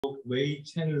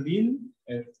Wei-Chen Lin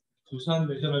at Busan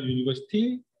National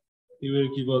University. He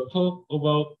will give a talk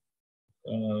about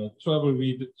travel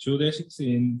with geodesics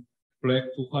in black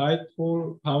to white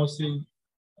for bouncing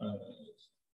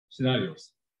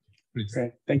scenarios. Please.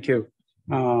 Okay, thank you.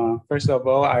 First of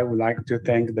all, I would like to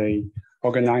thank the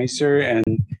organizer and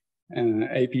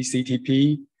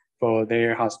APCTP for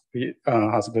their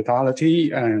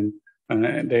hospitality and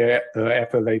the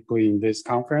effort they put in this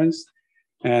conference.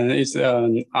 And it's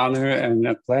an honor and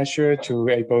a pleasure to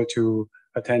be able to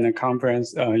attend the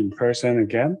conference in person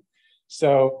again.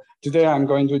 So today I'm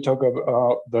going to talk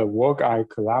about the work I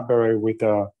collaborate with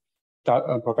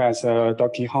Professor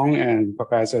Dr. Hong and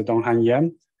Professor Donghan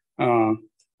Yan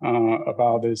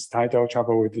about this title,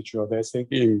 Travel with the Geodesic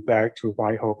in Black to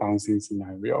White Hole Bouncing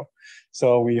Scenario.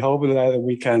 So we hope that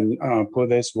we can put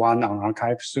this one on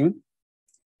archive soon.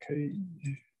 Okay,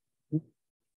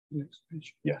 next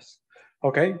page, yes.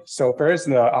 Okay, so first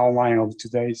the outline of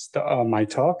today's my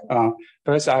talk.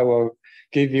 First, I will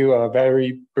give you a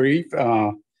very brief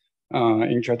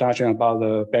introduction about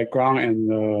the background and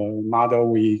the model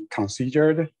we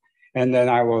considered, and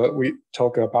then we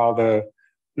talk about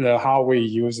how we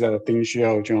use the thin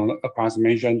shell general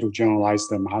approximation to generalize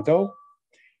the model,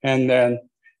 and then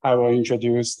I will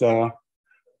introduce the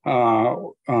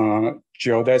geodesic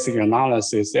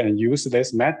analysis and use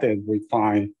this method we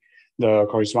find the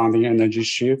corresponding energy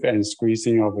shift and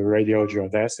squeezing of the radial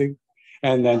geodesic,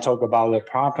 and then talk about the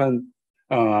problem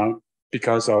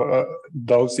because of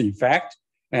those effects.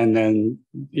 And then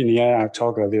in the end, I'll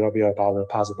talk a little bit about the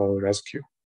possible rescue.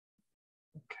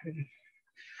 Okay.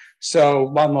 So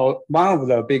one of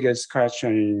the biggest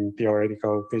questions in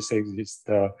theoretical physics is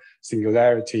the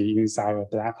singularity inside a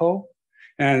black hole.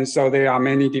 And so there are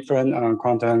many different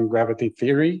quantum gravity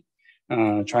theory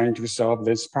trying to solve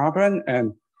this problem.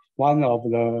 And one of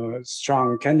the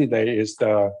strong candidates is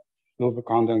the loop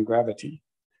quantum gravity.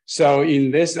 So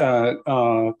in this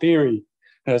theory,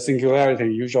 the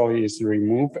singularity usually is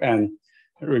removed and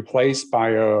replaced by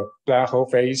a black hole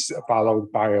phase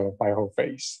followed by a white hole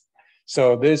phase.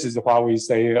 So this is what we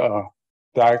say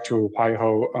black to white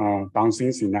hole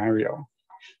bouncing scenario.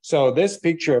 So this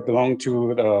picture belongs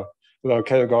to the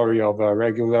category of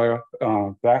regular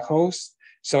black holes.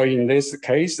 So in this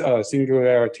case, a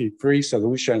singularity-free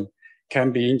solution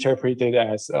can be interpreted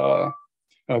as a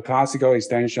classical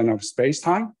extension of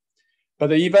space-time.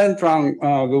 But even from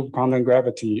loop quantum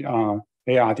gravity,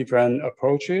 there are different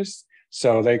approaches.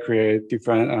 So they create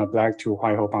different black to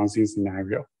white hole bouncing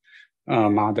scenario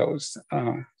models.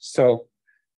 So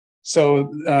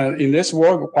in this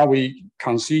work, what we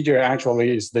consider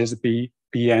actually is this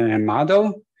BNN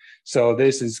model. So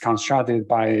this is constructed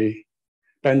by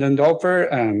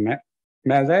Bendendorfer and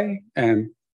Melee and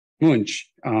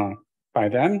Munch by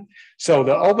them. So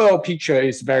the overall picture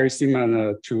is very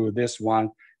similar to this one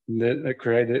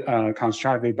constructed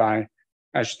by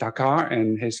Ashtakar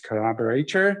and his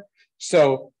collaborator.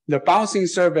 So the bouncing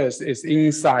surface is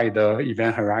inside the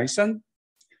event horizon.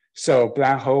 So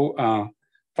black hole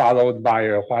followed by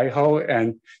a white hole.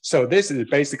 And so this is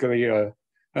basically a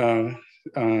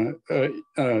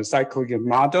cyclic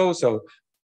model. So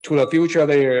to the future,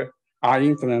 there are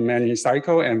infinite many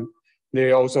cycles, and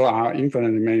there also are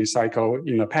infinite many cycles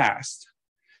in the past.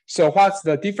 So what's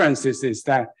the differences is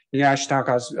that in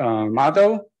Ashitaka's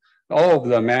model, all of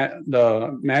the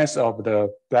mass of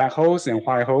the black holes and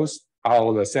white holes are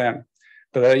all the same.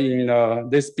 But in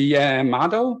this BNN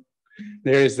model,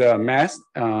 there is a mass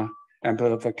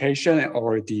amplification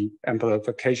or the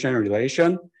amplification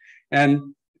relation,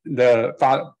 and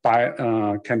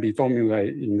can be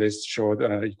formulated in this short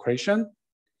equation.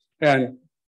 And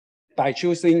by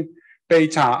choosing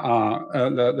beta,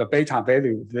 the beta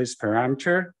value of this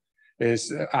parameter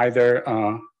is either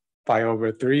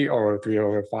 5/3 or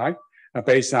 3/5.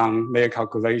 Based on their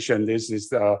calculation, this is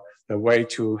the way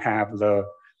to have the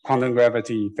quantum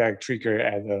gravity effect trigger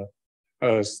at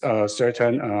a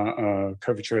certain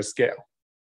curvature scale.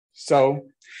 So,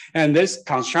 and this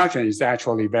construction is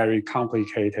actually very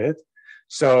complicated.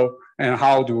 So, and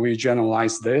how do we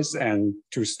generalize this and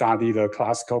to study the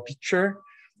classical picture?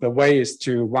 One way is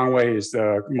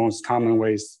the most common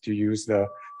way is to use the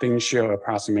thin shell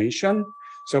approximation.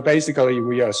 So basically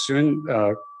we assume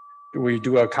we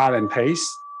do a cut and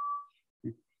paste.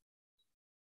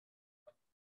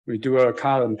 We do a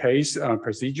cut and paste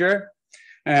procedure.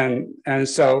 And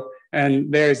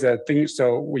there's a thing,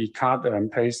 so we cut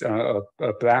and paste a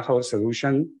black hole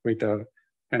solution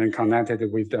and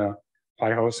connected with the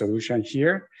white hole solution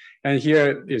here. And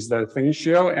here is the thin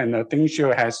shell, and the thin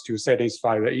shell has to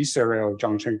satisfy the Israel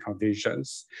junction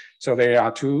conditions. So there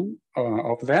are two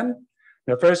of them.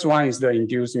 The first one is the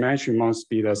induced metric must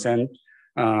be the same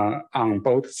on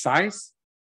both sides.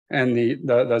 And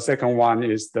the second one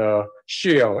is the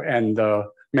shield and the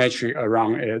metric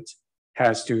around it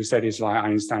has to satisfy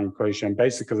Einstein equation.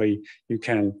 Basically, you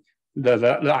can,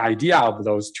 the idea of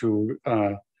those two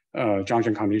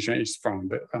junction conditions is from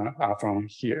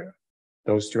here,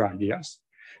 those two ideas.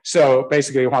 So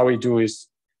basically what we do is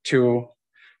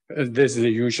this is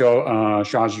the usual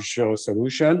Schwarzschild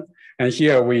solution. And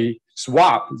here we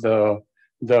swap the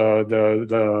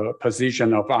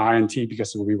position of R and T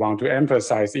because we want to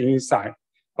emphasize inside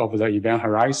of the event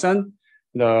horizon.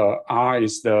 The R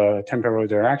is the temporal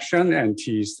direction and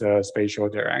T is the spatial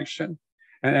direction.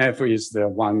 And F is the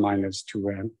 1 minus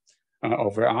 2m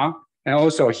over R. And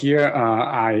also here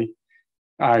I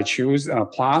choose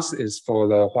plus is for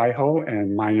the white hole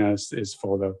and minus is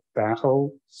for the black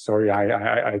hole. Sorry,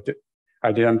 I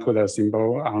didn't put a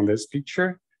symbol on this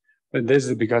picture. But this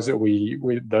is because I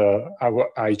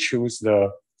choose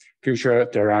the future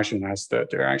direction as the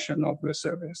direction of the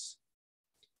surface.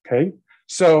 Okay,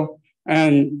 so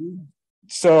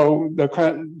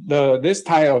this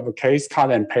type of case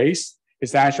cut and paste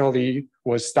is actually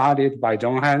was started by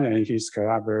Donghan and his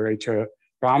collaborator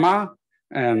Rama,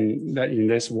 and in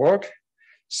this work.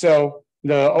 So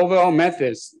the overall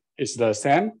methods is the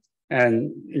same,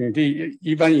 and indeed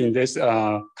even in this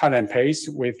cut and paste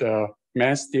with the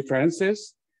mass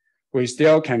differences, we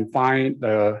still can find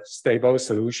the stable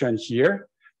solution here.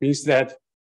 Means that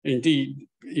indeed,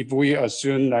 if we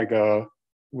assume like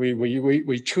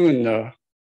we tune the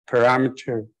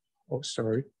parameter. Oh,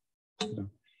 sorry. Okay.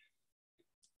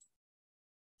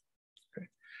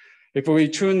 If we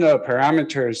tune the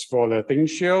parameters for the thin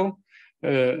shield,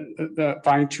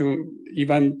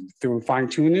 even through fine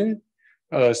tuning,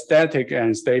 a static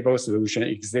and stable solution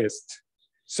exists.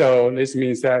 So this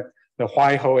means that the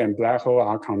white hole and black hole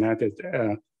are connected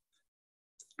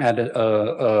at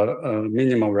a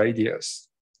minimal radius.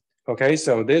 Okay,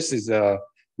 so this is the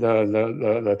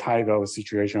type of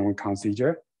situation we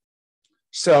consider.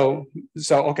 So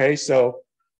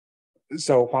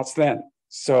what's then?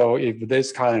 So if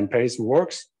this cut and paste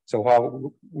works, so what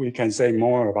we can say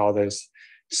more about this.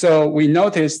 So we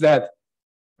notice that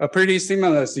a pretty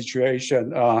similar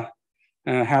situation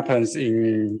happens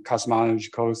in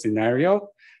cosmological scenario.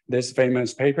 This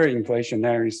famous paper,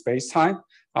 inflationary spacetime,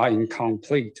 are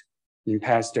incomplete in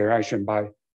past direction by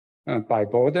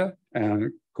Bode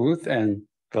and Guth and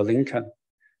Lincoln.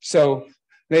 So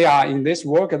they are in this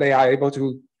work, they are able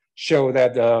to show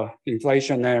that the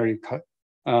inflationary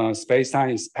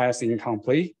spacetime is past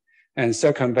incomplete and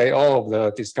circumvent all of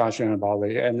the discussion about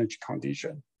the energy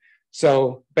condition.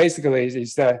 So basically,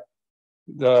 it's that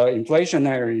the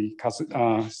inflationary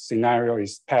scenario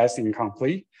is past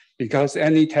incomplete because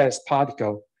any test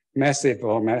particle, massive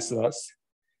or massless,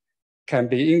 can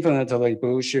be infinitely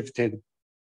Blue shifted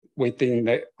within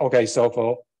the, okay, so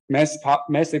for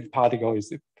massive particle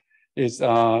is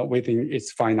within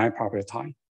its finite proper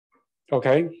time.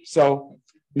 Okay, so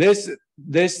this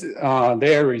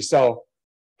their result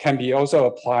can be also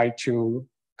applied to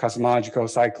cosmological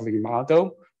cycling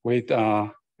model with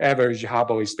average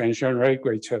Hubble expansion rate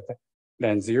greater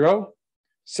than 0.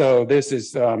 So this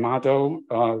is a model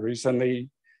recently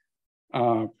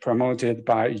promoted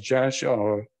by Ijesh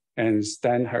and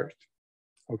Stanhart.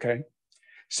 Okay,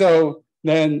 so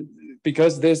then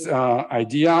because this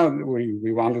idea,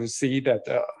 we want to see that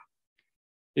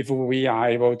if we are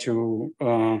able to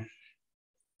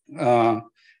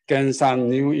gain some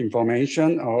new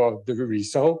information or the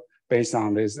result based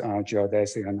on this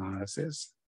geodesic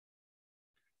analysis.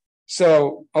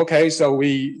 So, okay, so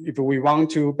if we want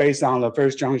to, based on the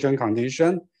first junction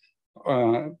condition,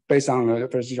 we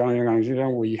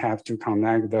have to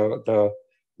connect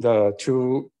the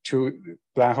two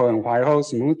black hole and white hole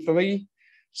smoothly.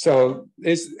 So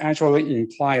this actually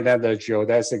implies that the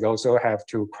geodesic also have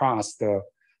to cross the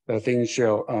thin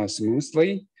shield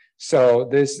smoothly. So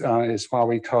this is what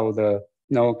we call the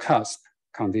no cusp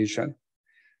condition.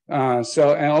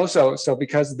 So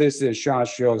because this is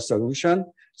Schwarzschild solution,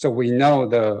 so we know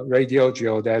the radial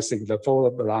geodesic, the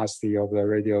forward velocity of the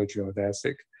radial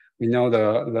geodesic. We know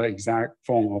the exact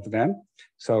form of them.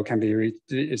 So it can be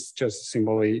it's just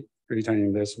simply written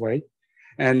in this way.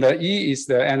 And the E is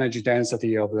the energy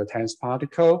density of the test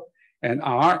particle, and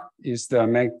R is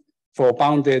for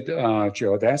bounded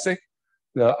geodesic.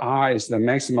 The R is the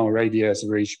maximum radius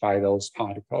reached by those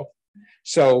particles.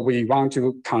 So we want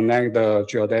to connect the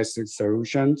geodesic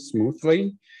solution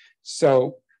smoothly.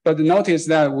 So, but notice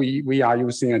that we are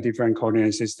using a different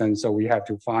coordinate system, so we have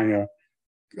to find a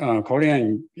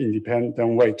coordinate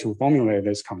independent way to formulate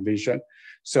this condition.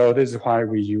 So this is why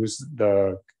we use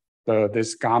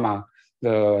this gamma,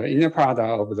 the inner product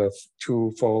of the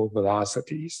two fold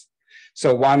velocities.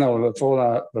 So one of the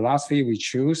fold velocity we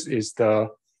choose is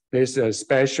this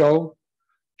special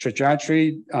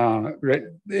trajectory.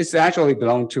 It's actually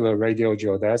belong to a radial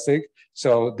geodesic.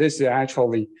 So this is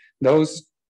actually those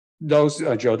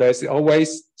geodesics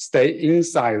always stay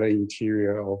inside the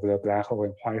interior of the black hole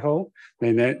and white hole.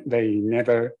 They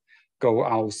never go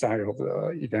outside of the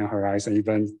event horizon,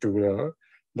 even through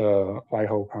the white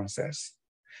hole process.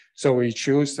 So we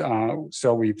choose,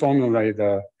 so we formulate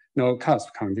the no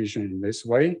cusp condition in this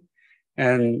way.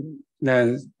 And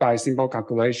then by simple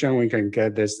calculation, we can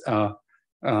get this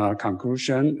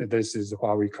conclusion. This is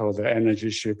what we call the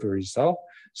energy shift result.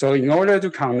 So in order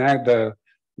to connect the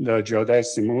geodesic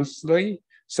smoothly,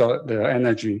 so the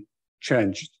energy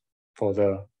changed for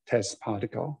the test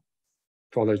particle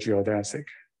for the geodesic.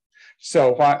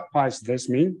 So what does this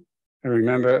mean? And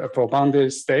remember, for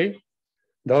bounded state,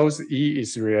 those E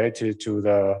is related to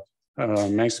the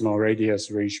maximal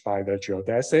radius reached by the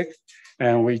geodesic.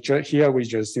 And here we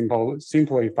just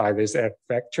simplify this F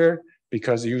vector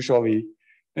because usually,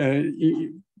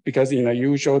 because in the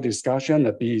usual discussion,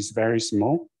 the B is very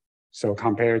small. So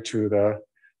compared to the,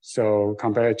 so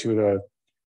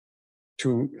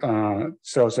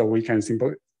we can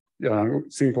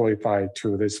simplify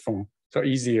to this form. So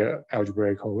easier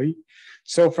algebraically.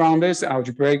 So from this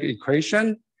algebraic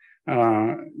equation,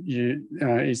 probably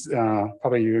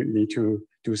you need to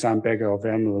do some back of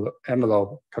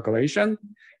envelope calculation,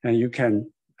 and you can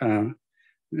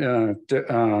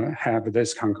have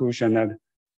this conclusion that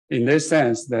in this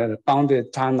sense, the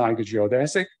bounded time-like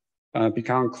geodesic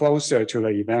become closer to the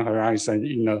event horizon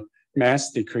in a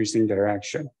mass decreasing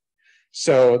direction.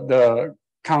 So the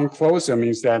come closer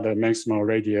means that the maximal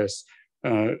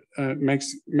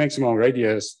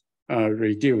radius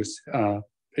reduce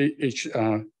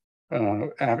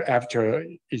after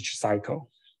each cycle.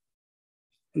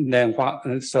 And then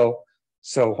what? So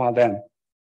what then?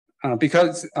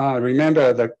 Because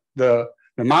remember the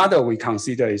model we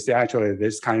consider is actually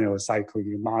this kind of cyclic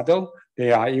model.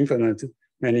 There are infinite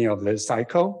many of the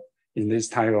cycle in this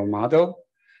type of model.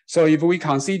 So if we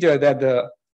consider that the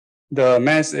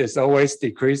mass is always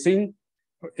decreasing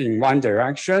in one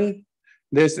direction,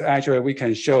 this actually we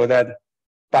can show that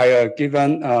by a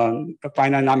given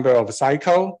finite number of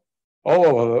cycle,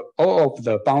 all of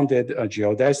the bounded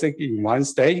geodesic in one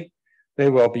state, they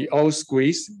will be all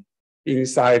squeezed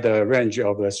inside the range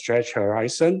of the stretch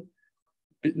horizon.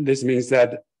 This means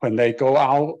that when they go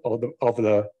out of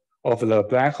the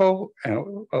black hole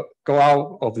and go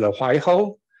out of the white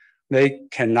hole, they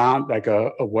cannot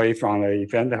away from the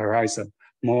event horizon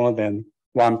more than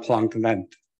 1 Planck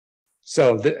length.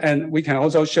 So and we can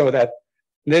also show that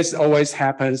this always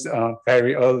happens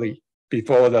very early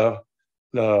before the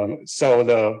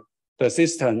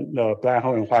system, the black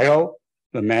hole and white hole,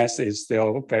 the mass is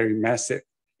still very massive.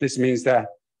 This means that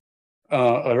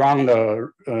around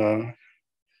the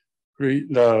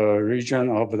region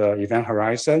of the event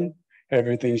horizon,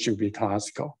 everything should be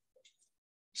classical.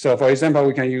 So for example,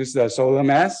 we can use the solar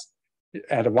mass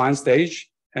at one stage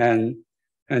and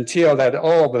until that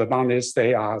all of the bounded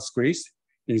states are squeezed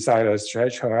inside the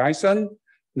stretch horizon,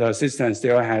 the system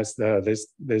still has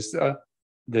this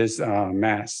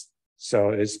mass. So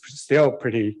it's still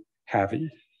pretty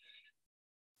heavy.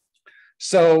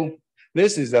 So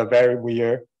this is a very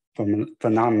weird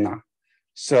phenomena.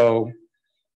 So,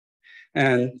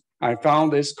 and I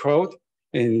found this quote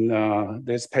in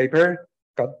this paper.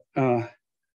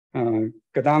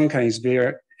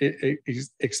 Gedanken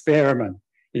experiment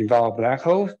involve black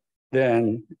holes.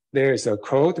 Then there is a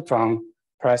quote from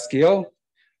Praskill.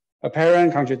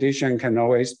 Apparent contradiction can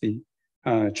always be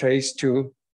traced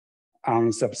to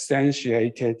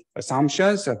unsubstantiated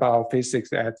assumptions about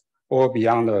physics at or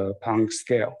beyond the Planck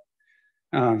scale.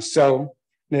 So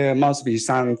there must be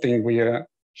something weird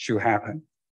should happen.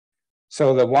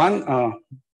 So the one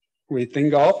we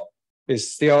think of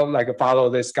is still follow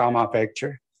this gamma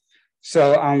vector.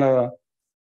 So on the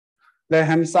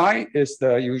left-hand side is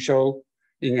the usual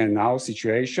in and out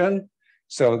situation.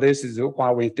 So this is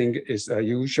what we think is a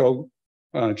usual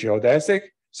geodesic.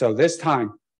 So this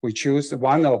time we choose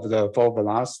one of the fold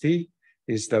velocity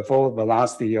is the fold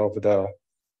velocity of the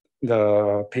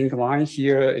pink line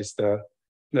here is the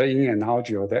in and out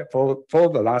geodesic,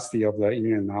 fold velocity of the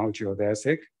in and out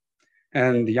geodesic.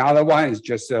 And the other one is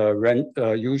just a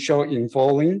usual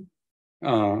infalling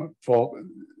fold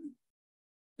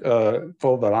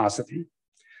velocity.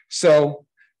 So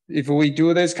if we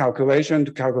do this calculation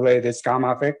to calculate this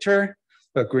gamma vector,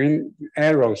 the green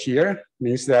arrow here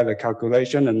means that the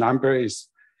calculation, the number is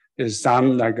is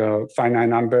some like a finite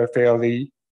number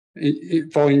fairly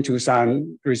fall into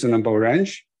some reasonable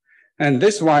range. And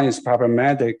this one is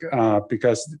problematic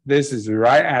because this is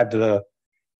right at the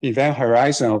event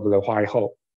horizon of the white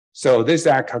hole. So this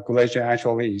calculation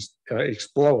actually is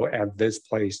explode at this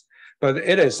place. But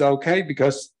it is okay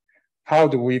because how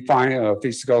do we find a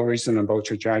physical reasonable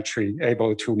trajectory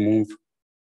able to move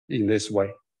in this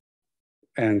way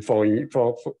and fall into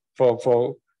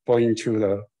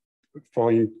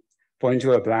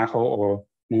a black hole or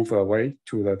move away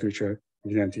to the future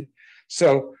infinity.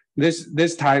 So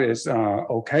this type is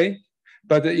okay,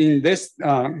 but in this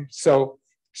so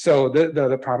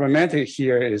the problematic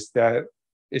here is that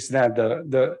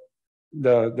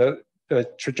the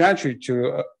trajectory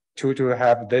to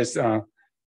have this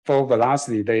full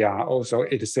velocity they are also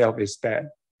itself is bad.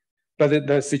 But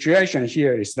the situation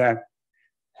here is that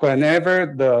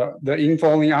whenever the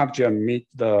infalling object meet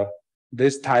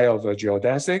this type of a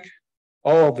geodesic,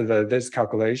 all of this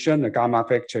calculation, the gamma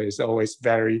factor is always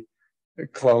very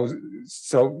close.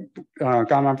 So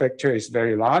gamma factor is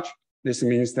very large. This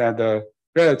means that the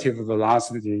relative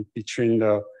velocity between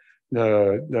the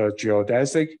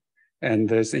geodesic and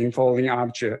this infalling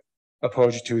object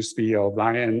approach to speed of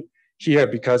light. And here,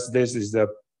 because this is the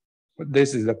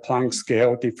Planck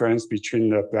scale difference between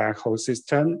the black hole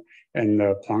system and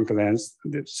the Planck length,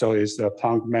 so it's the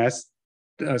Planck mass.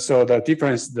 So the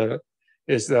difference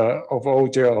is the of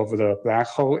order of the black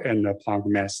hole and the Planck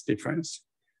mass difference.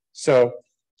 So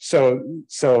this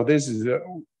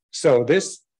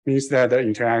means that the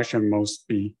interaction must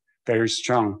be very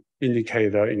strong,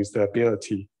 indicate the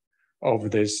instability of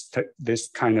this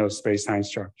kind of space-time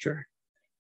structure.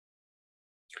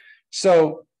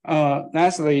 So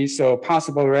lastly, so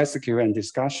possible rescue and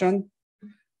discussion.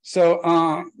 So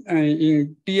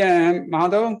in BNN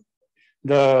model,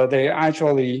 they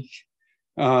actually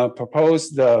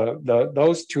propose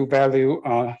those two value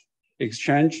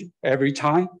exchange every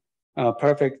time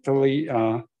perfectly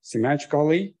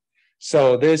symmetrically.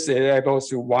 So this is able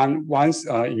to once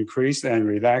increase and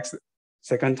relax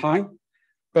second time.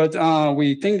 But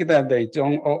we think that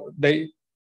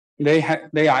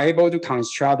they are able to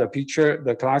construct the picture,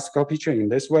 the classical picture in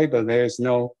this way, but there is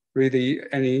no really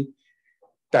any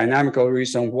dynamical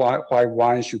reason why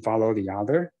one should follow the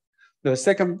other. The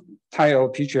second type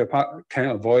of picture can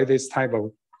avoid this type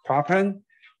of problem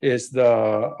is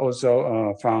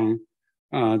also from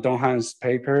Donghan's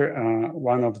paper,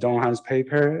 one of Donghan's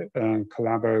paper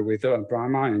collaborate with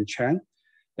Brahma and Chen,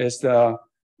 is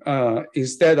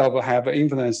instead of have an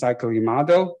infinite cyclic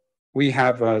model, we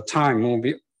have a time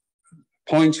moving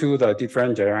point to the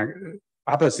different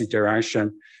opposite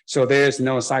direction. So there is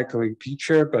no cyclic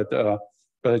picture, but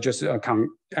just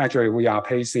actually we are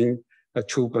placing the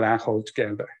two black holes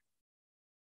together.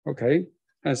 Okay,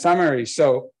 a summary.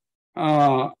 So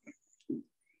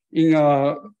in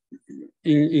a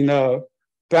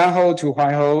black hole to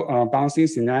white hole bouncing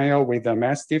scenario with the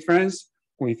mass difference,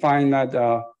 we find that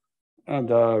the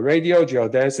radial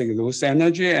geodesic lose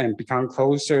energy and become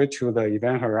closer to the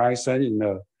event horizon in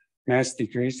the mass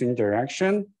decreasing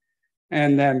direction.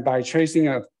 And then by tracing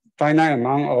a finite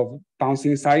amount of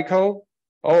bouncing cycle,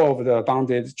 all of the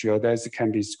bounded geodesic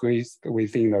can be squeezed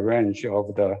within the range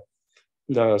of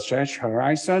the stretch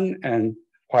horizon, and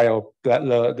while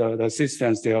the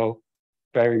system is still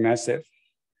very massive.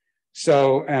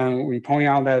 So, and we point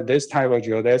out that this type of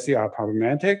geodesic are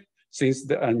problematic since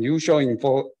the unusual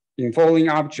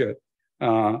infalling object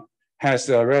has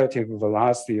a relative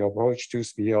velocity approach to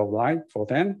speed of light for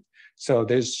them. So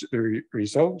this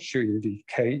result should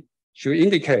indicate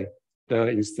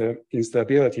the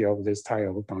instability of this type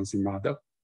of bouncing model.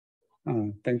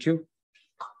 Thank you.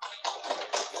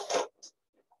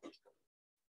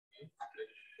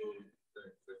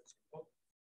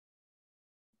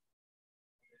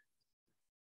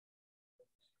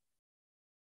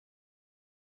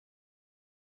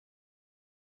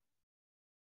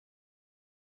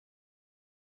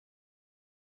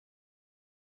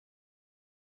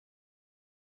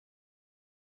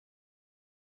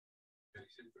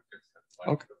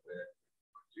 Okay.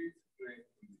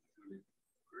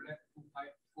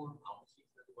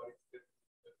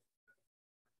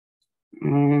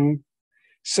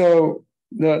 So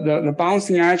the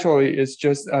bouncing actually is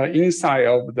just inside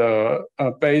of the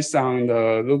based on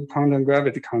the loop quantum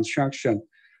gravity construction.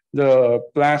 The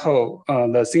black hole,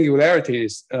 the singularity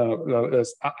is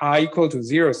R equal to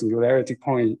 0 singularity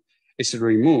point is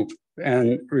removed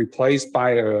and replaced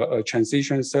by a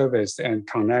transition surface and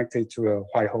connected to a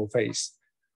white hole face.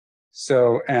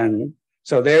 So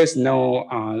there is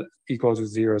no equal to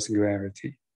 0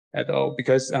 singularity at all,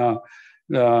 because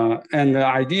And the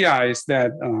idea is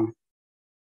that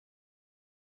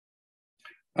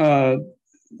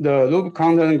the loop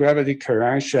quantum gravity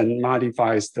correction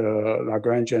modifies the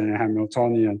Lagrangian and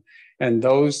Hamiltonian, and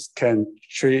those can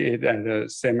treat it as a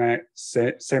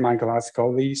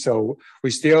semi-classically. So we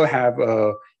still have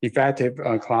a effective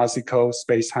classical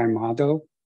space-time model,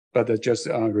 but just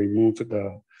remove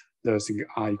the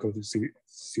R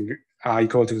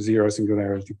equal to 0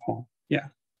 singularity point. Yeah.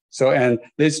 So, and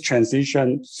this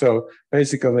transition, so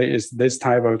basically is this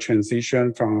type of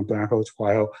transition from a black hole to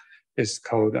white hole is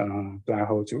called black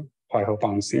hole to white hole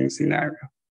bouncing scenario.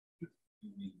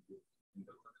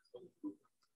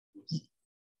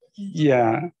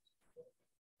 Yeah.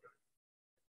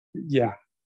 Yeah.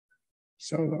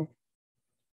 So.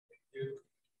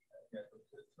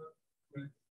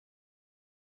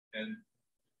 And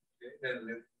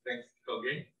thanks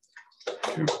again.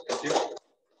 Sure. Thank you.